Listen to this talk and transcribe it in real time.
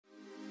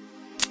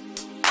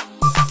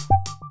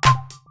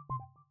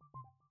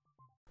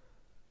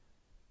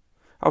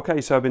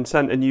Okay, so I've been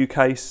sent a new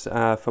case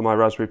for my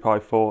Raspberry Pi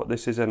 4.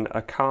 This is an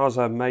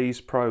Akasa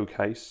Maze Pro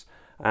case,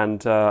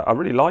 and I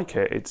really like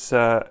it. It's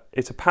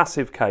a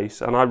passive case,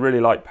 and I really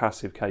like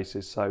passive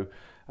cases. So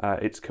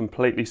it's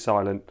completely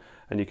silent,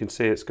 and you can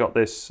see it's got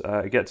this.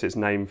 It gets its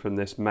name from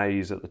this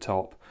maze at the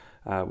top,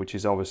 which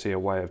is obviously a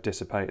way of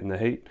dissipating the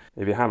heat.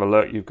 If you have a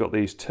look, you've got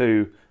these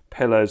two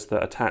pillars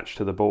that attach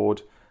to the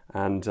board,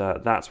 and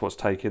that's what's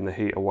taking the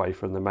heat away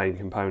from the main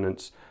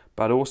components.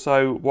 But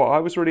also, what I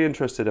was really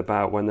interested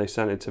about when they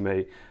sent it to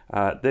me,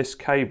 this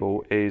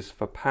cable is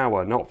for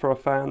power, not for a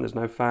fan. There's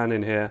no fan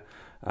in here.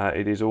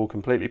 It is all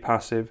completely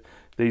passive.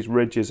 These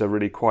ridges are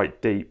really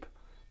quite deep,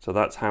 so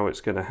that's how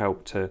it's going to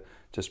help to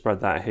spread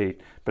that heat.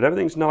 But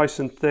everything's nice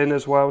and thin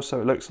as well, so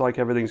it looks like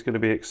everything's going to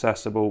be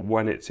accessible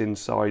when it's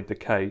inside the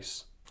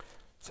case.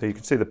 So you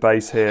can see the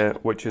base here,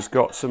 which has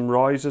got some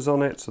risers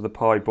on it, so the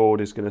Pi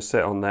board is going to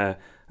sit on there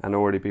and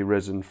already be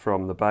risen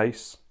from the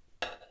base.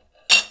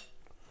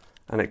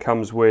 And it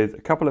comes with a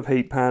couple of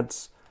heat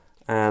pads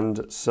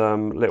and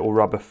some little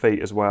rubber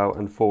feet as well,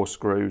 and 4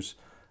 screws,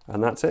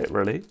 and that's it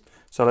really.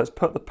 So let's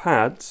put the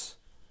pads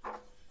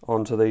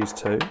onto these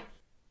two.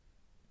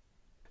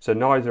 So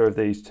neither of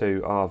these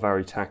two are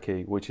very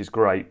tacky, which is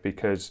great,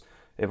 because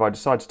if I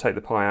decide to take the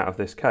Pi out of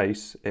this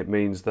case, it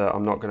means that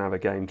I'm not going to have a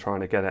game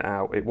trying to get it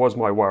out. It was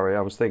my worry.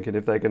 I was thinking,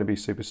 if they're going to be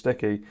super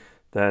sticky,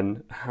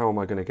 then how am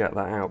I going to get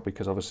that out?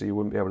 Because obviously you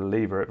wouldn't be able to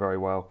lever it very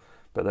well,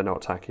 but they're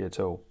not tacky at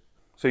all.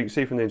 So you can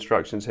see from the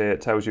instructions here, it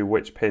tells you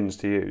which pins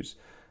to use.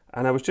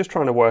 And I was just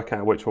trying to work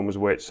out which one was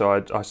which,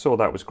 so I saw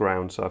that was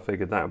ground, so I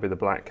figured that would be the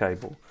black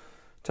cable.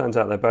 Turns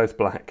out they're both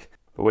black.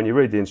 But when you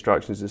read the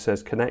instructions, it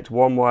says connect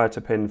one wire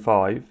to pin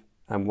 5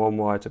 and one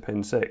wire to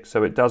pin 6.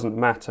 So it doesn't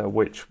matter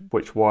which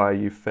wire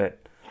you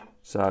fit.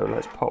 So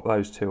let's pop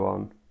those two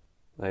on.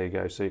 There you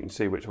go, so you can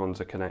see which ones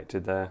are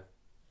connected there.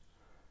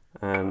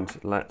 And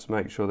let's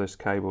make sure this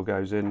cable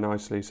goes in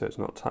nicely so it's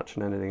not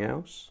touching anything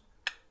else.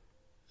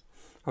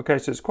 Okay,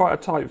 so it's quite a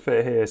tight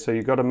fit here, so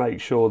you've got to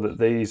make sure that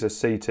these are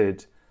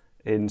seated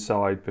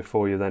inside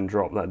before you then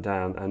drop that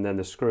down, and then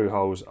the screw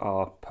holes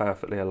are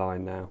perfectly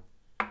aligned now.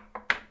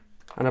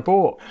 And I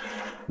bought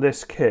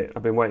this kit.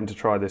 I've been waiting to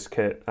try this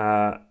kit.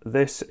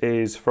 This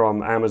is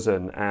from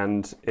Amazon,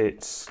 and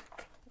it's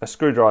a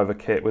screwdriver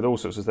kit with all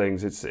sorts of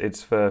things.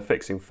 It's for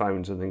fixing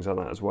phones and things like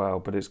that as well,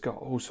 but it's got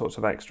all sorts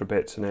of extra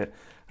bits in it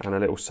and a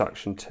little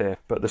suction tip.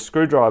 But the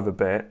screwdriver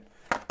bit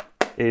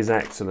is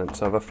excellent,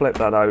 so if I flip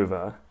that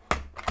over,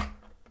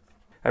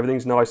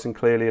 everything's nice and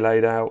clearly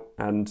laid out,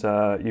 and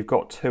you've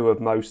got 2 of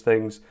most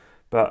things.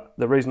 But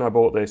the reason I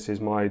bought this is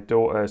my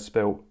daughter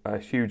spilt a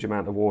huge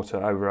amount of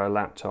water over her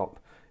laptop.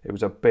 It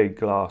was a big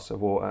glass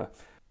of water.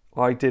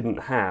 I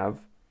didn't have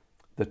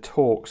the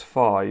Torx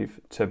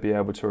 5 to be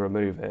able to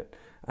remove it,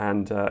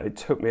 and it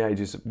took me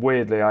ages.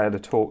 Weirdly, I had a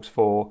Torx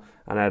 4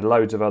 and I had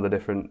loads of other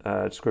different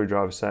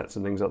screwdriver sets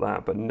and things like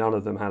that, but none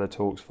of them had a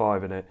Torx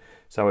 5 in it.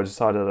 So I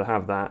decided to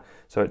have that.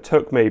 So it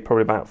took me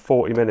probably about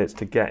 40 minutes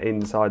to get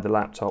inside the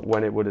laptop,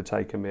 when it would have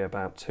taken me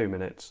about 2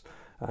 minutes.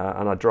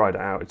 And I dried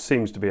it out. It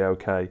seems to be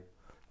okay,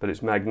 but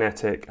it's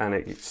magnetic and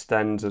it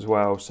extends as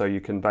well. So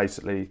you can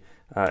basically,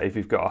 if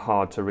you've got a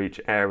hard to reach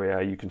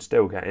area, you can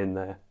still get in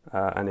there.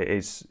 And it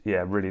is,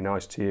 yeah, really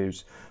nice to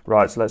use.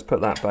 Right, so let's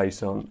put that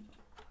base on.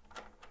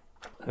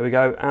 There we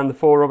go. And the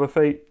 4 rubber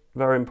feet,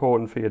 very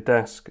important for your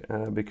desk,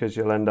 because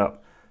you'll end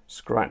up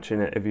scratching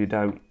it if you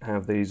don't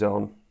have these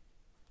on.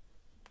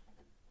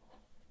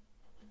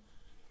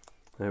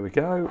 There we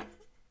go.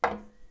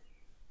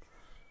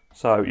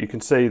 So you can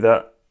see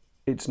that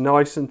it's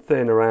nice and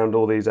thin around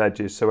all these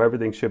edges, so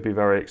everything should be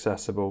very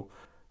accessible.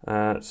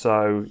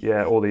 So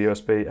yeah, all the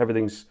USB,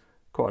 everything's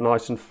quite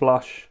nice and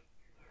flush.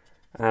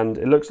 And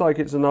it looks like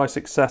it's a nice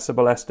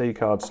accessible SD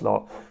card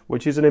slot,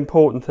 which is an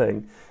important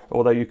thing.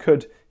 Although you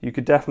could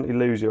definitely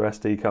lose your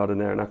SD card in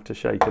there and have to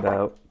shake it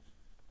out.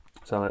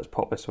 So let's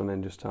pop this one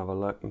in just to have a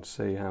look and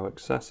see how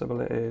accessible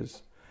it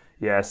is.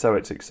 Yeah, so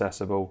it's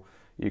accessible.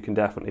 You can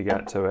definitely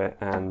get to it,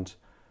 and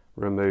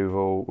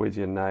removal with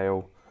your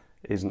nail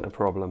isn't a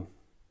problem.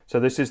 So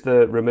this is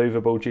the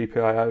removable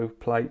GPIO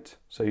plate.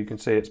 So you can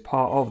see it's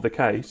part of the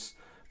case,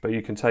 but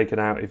you can take it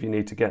out if you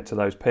need to get to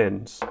those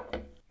pins.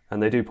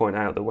 And they do point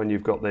out that when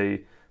you've got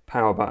the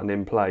power button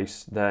in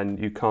place, then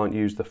you can't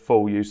use the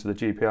full use of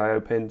the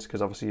GPIO pins,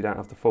 because obviously you don't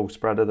have the full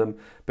spread of them,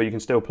 but you can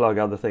still plug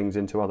other things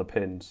into other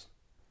pins.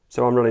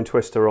 So I'm running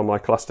Twister on my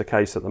cluster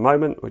case at the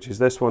moment, which is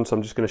this one. So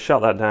I'm just going to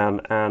shut that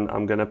down, and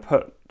I'm going to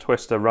put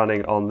Twister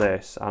running on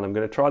this, and I'm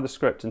going to try the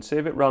script and see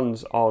if it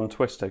runs on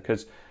Twister,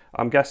 because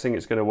I'm guessing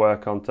it's going to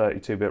work on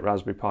 32-bit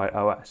Raspberry Pi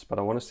OS, but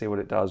I want to see what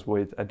it does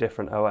with a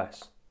different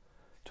OS.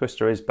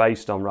 Twister is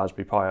based on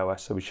Raspberry Pi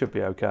OS, so we should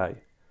be okay.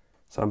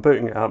 So I'm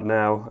booting it up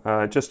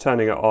now, just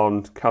turning it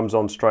on, comes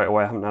on straight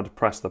away. I haven't had to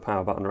press the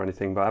power button or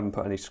anything, but I haven't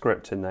put any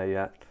script in there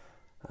yet.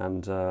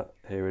 And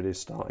here it is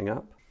starting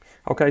up.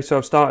 Okay, so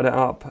I've started it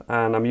up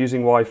and I'm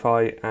using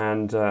Wi-Fi,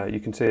 and you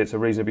can see it's a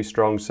reasonably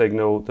strong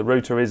signal. The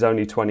router is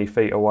only 20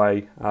 feet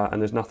away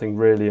and there's nothing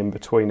really in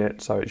between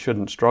it, so it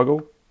shouldn't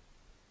struggle.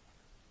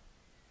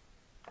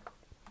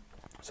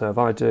 So if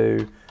I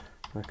do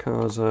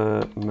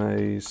Akasa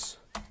Maze.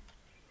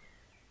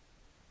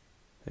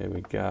 Here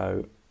we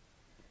go.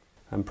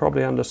 And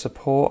probably under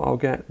support I'll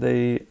get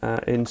the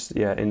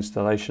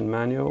installation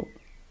manual.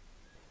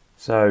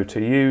 So to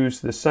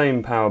use the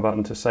same power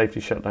button to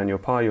safely shut down your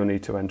Pi, you'll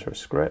need to enter a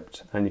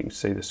script, and you can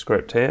see the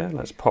script here.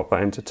 Let's pop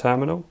that into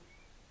terminal.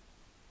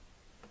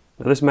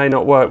 Now this may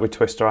not work with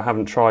Twister, I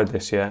haven't tried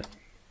this yet.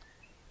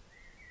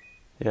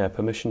 Yeah,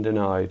 permission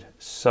denied.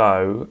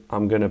 So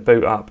I'm going to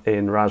boot up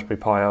in Raspberry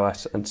Pi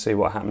OS and see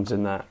what happens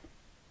in that.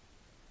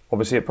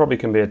 Obviously it probably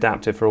can be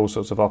adapted for all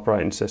sorts of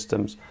operating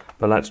systems,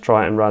 but let's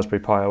try it in Raspberry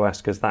Pi OS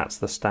because that's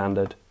the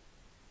standard.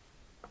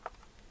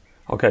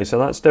 Okay, so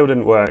that still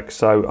didn't work,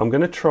 so I'm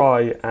going to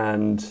try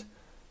and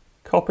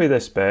copy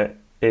this bit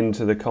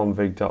into the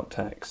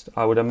config.txt.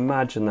 I would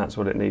imagine that's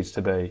what it needs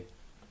to be.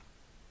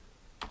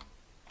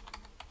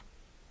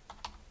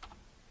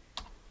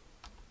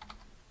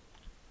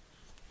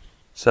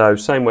 So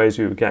same way as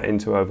we would get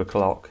into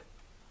overclock,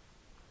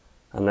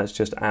 and let's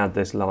just add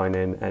this line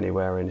in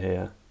anywhere in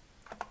here.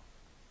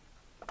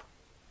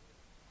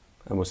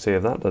 And we'll see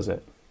if that does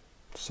it.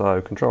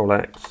 So Control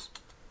X,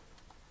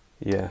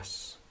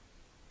 yes,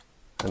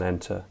 and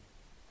enter.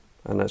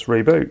 And let's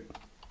reboot.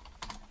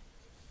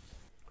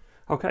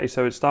 Okay,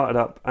 so it started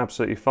up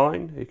absolutely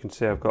fine. You can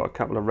see I've got a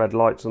couple of red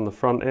lights on the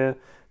front here.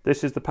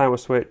 This is the power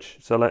switch,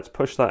 so let's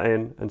push that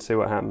in and see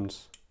what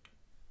happens.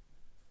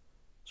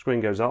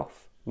 Screen goes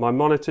off. My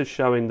monitor's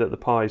showing that the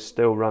Pi is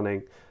still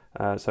running,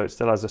 so it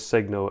still has a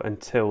signal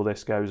until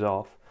this goes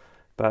off.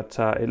 But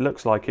it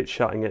looks like it's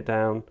shutting it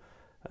down.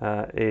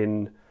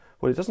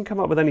 Well, it doesn't come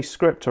up with any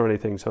script or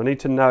anything, so I need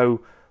to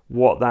know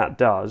what that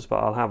does, but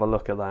I'll have a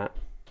look at that.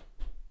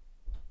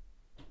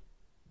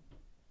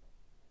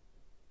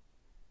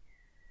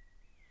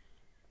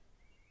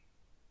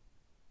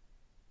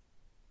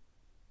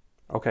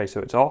 Okay,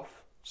 so it's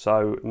off.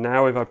 So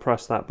now if I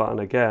press that button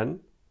again,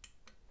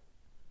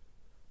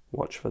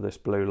 watch for this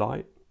blue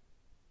light.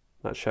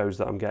 That shows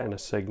that I'm getting a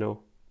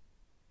signal.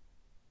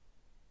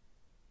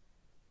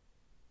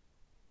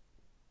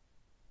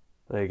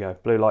 There you go,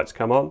 blue lights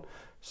come on,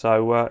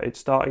 so it's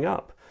starting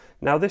up.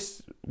 Now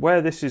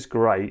where this is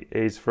great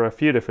is for a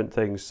few different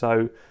things.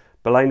 So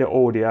Balena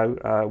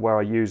Audio, where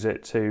I use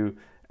it to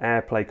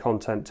AirPlay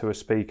content to a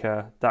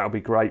speaker, that'll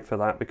be great for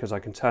that because I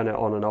can turn it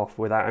on and off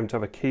without having to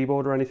have a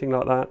keyboard or anything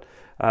like that.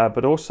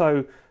 But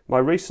also my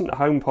recent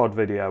HomePod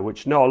video,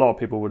 which not a lot of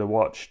people would have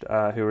watched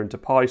who are into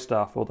Pi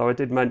stuff, although I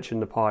did mention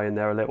the Pi in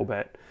there a little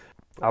bit.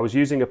 I was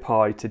using a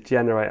Pi to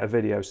generate a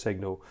video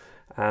signal.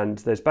 And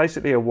there's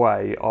basically a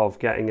way of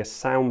getting a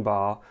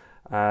soundbar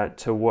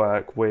to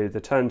work with a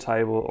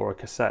turntable or a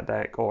cassette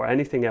deck or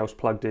anything else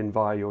plugged in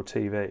via your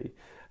TV.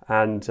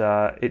 And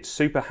it's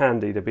super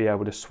handy to be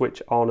able to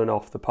switch on and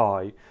off the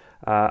Pi.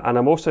 And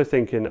I'm also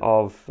thinking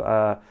of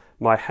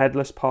my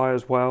headless Pi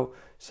as well.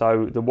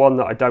 So the one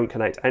that I don't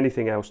connect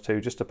anything else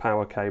to, just a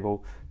power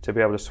cable, to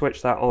be able to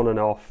switch that on and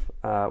off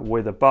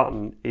with a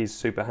button is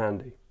super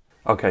handy.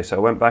 Okay, so I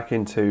went back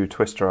into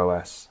Twister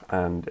OS,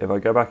 and if I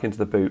go back into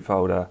the boot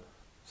folder,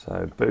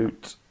 so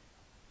boot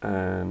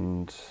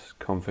and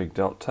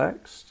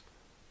config.txt,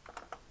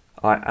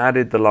 I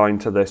added the line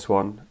to this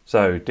one.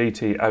 So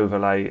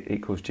dtoverlay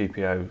equals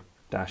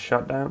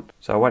gpio-shutdown.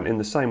 So I went in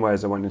the same way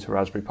as I went into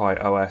Raspberry Pi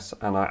OS,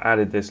 and I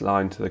added this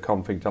line to the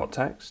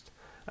config.txt.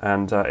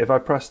 And if I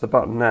press the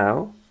button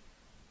now,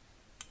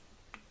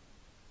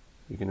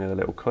 you can hear a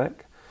little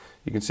click.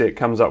 You can see it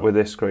comes up with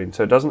this screen,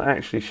 so it doesn't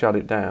actually shut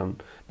it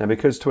down. Now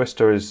because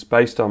Twister is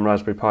based on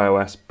Raspberry Pi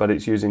OS, but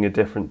it's using a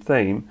different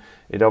theme,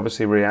 it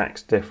obviously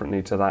reacts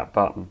differently to that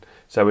button.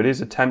 So it is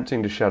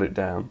attempting to shut it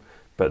down,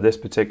 but this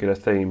particular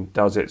theme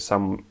does it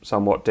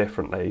somewhat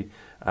differently.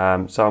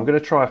 So I'm going to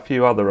try a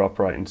few other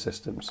operating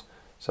systems.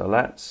 So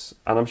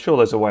and I'm sure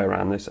there's a way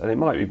around this, and it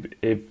might be,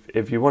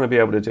 if you want to be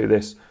able to do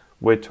this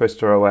with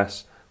Twister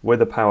OS, with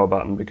a power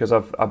button, because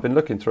I've been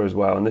looking through as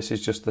well, and this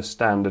is just the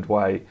standard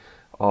way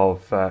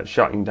of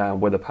shutting down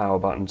with a power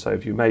button. So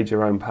if you made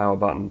your own power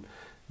button,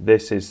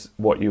 this is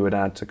what you would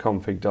add to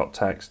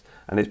config.txt,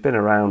 and it's been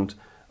around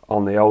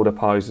on the older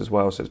Pis as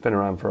well, so it's been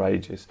around for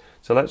ages.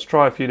 So let's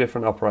try a few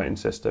different operating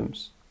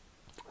systems.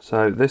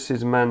 So this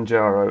is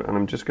Manjaro, and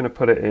I'm just going to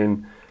put it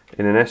in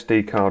an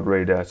SD card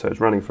reader, so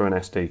it's running through an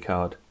SD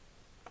card.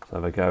 So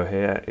if I go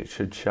here, it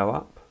should show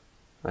up.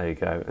 There you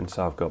go, and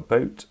so I've got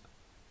boot.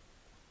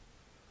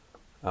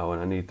 Oh,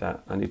 and I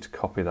need to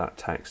copy that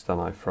text,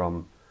 don't I,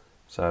 from,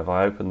 so if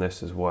I open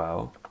this as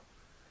well,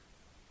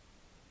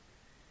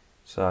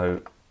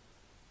 so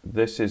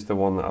this is the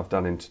one that I've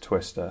done into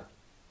Twister.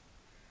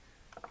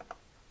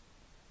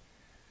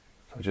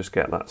 So I just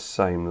get that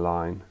same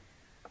line.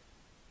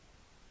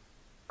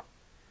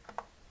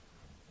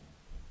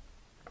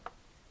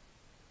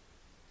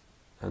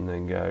 And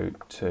then go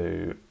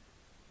to,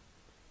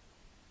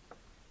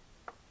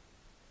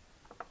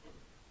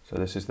 so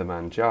this is the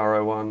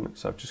Manjaro one,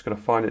 so I've just got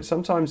to find it.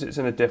 Sometimes it's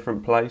in a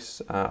different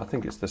place. I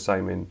think it's the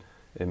same in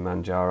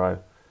Manjaro.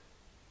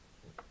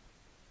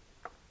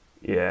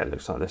 Yeah, it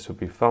looks like this would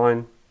be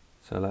fine.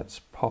 So let's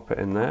pop it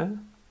in there.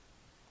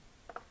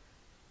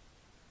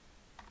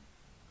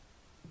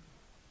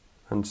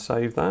 and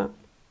save that.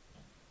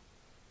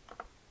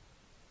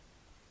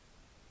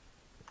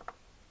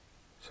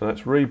 So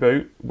let's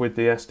reboot with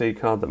the SD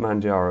card that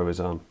Manjaro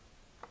is on.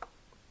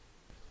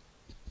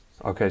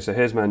 Okay, so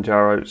here's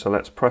Manjaro, so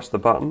let's press the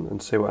button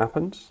and see what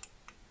happens.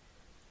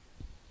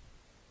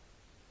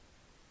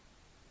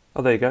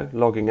 Oh, there you go,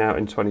 logging out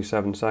in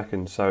 27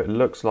 seconds. So it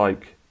looks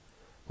like,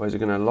 well, is it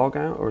going to log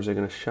out or is it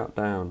going to shut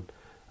down?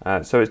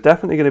 So it's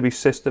definitely going to be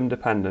system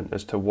dependent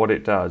as to what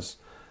it does,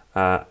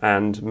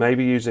 and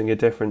maybe using a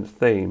different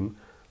theme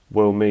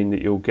will mean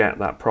that you'll get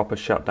that proper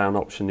shutdown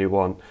option you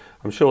want.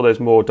 I'm sure there's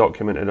more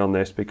documented on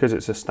this because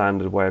it's a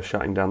standard way of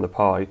shutting down the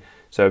Pi.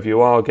 So if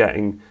you are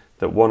getting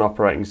that one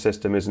operating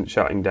system isn't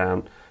shutting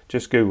down,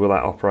 just Google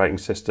that operating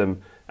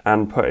system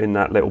and put in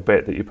that little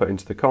bit that you put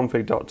into the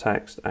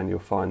config.txt and you'll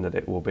find that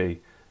it will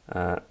be,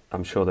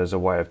 I'm sure there's a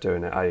way of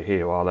doing it. Here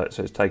you are,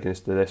 so it's taking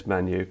us to this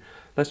menu.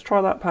 Let's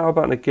try that power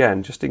button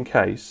again, just in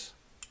case.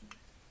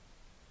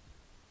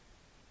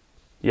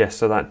 Yes,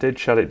 so that did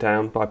shut it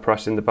down by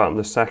pressing the button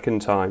the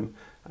second time,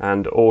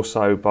 and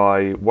also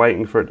by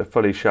waiting for it to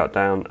fully shut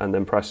down and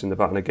then pressing the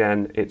button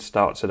again, it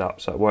starts it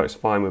up. So it works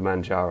fine with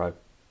Manjaro.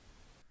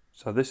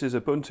 So this is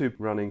Ubuntu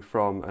running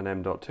from an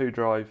M.2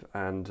 drive,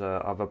 and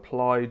I've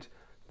applied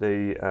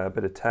the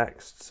bit of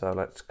text. So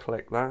let's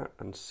click that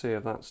and see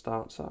if that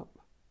starts up.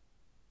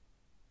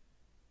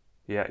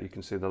 Yeah, you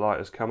can see the light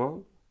has come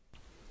on.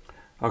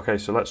 Okay,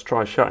 so let's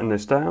try shutting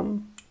this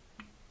down.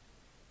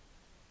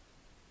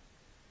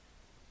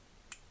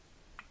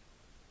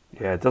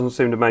 Yeah, it doesn't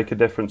seem to make a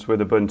difference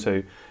with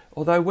Ubuntu.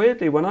 Although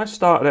weirdly, when I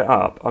started it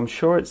up, I'm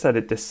sure it said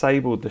it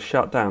disabled the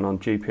shutdown on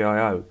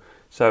GPIO.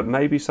 So it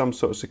may be some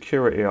sort of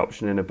security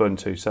option in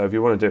Ubuntu. So if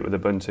you want to do it with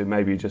Ubuntu,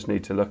 maybe you just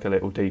need to look a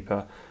little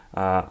deeper.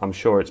 I'm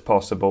sure it's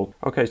possible.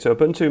 Okay, so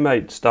Ubuntu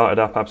Mate started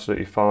up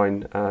absolutely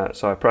fine.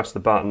 So I pressed the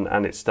button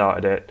and it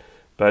started it.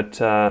 But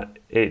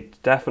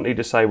it definitely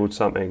disabled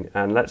something.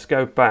 And let's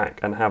go back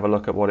and have a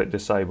look at what it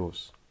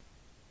disables.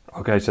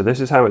 Okay, so this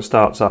is how it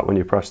starts up when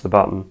you press the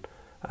button.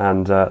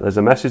 And there's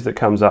a message that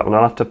comes up, and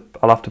I'll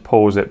have to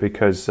pause it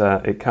because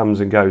it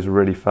comes and goes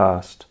really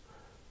fast.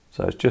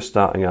 So it's just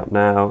starting up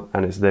now,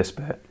 and it's this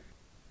bit.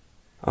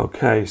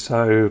 Okay,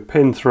 so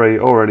pin 3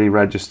 already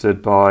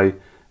registered by,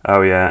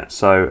 oh yeah,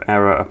 so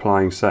error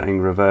applying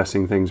setting,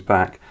 reversing things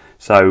back.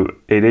 So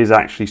it is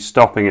actually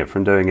stopping it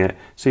from doing it.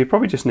 So you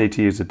probably just need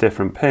to use a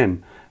different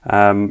pin.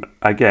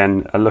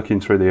 Again, looking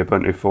through the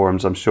Ubuntu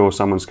forums, I'm sure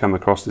someone's come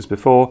across this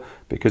before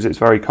because it's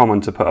very common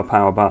to put a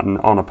power button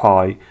on a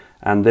Pi,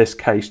 and this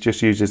case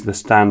just uses the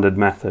standard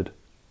method.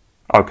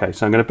 Okay,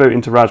 so I'm going to boot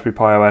into Raspberry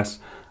Pi OS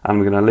and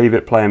I'm going to leave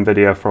it playing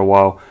video for a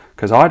while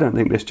because I don't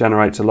think this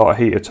generates a lot of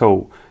heat at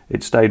all.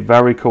 It stayed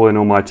very cool in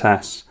all my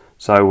tests,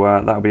 so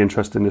that'll be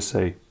interesting to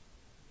see.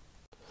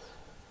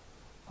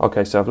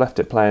 Okay, so I've left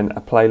it playing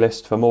a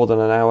playlist for more than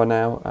an hour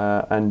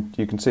now, and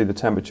you can see the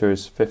temperature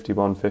is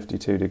 51,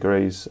 52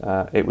 degrees.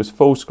 It was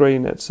full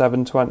screen at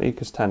 720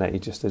 because 1080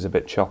 just is a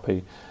bit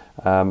choppy,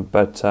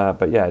 but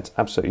yeah, it's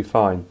absolutely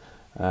fine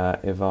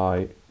if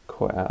I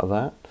quit out of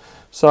that.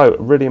 So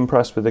really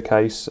impressed with the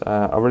case.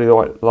 I really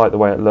like the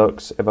way it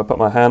looks. If I put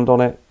my hand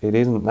on it, it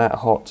isn't that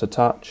hot to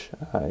touch.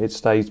 It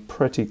stays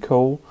pretty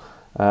cool.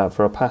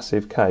 For a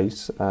passive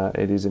case,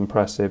 it is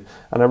impressive,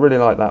 and I really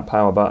like that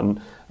power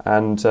button.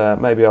 And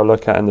maybe I'll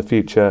look at in the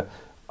future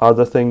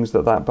other things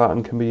that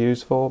button can be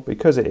used for.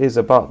 Because it is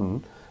a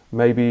button,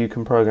 maybe you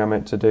can program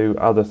it to do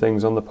other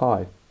things on the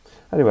Pi.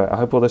 Anyway, I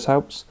hope all this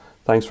helps.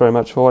 Thanks very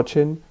much for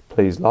watching.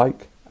 Please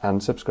like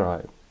and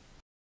subscribe.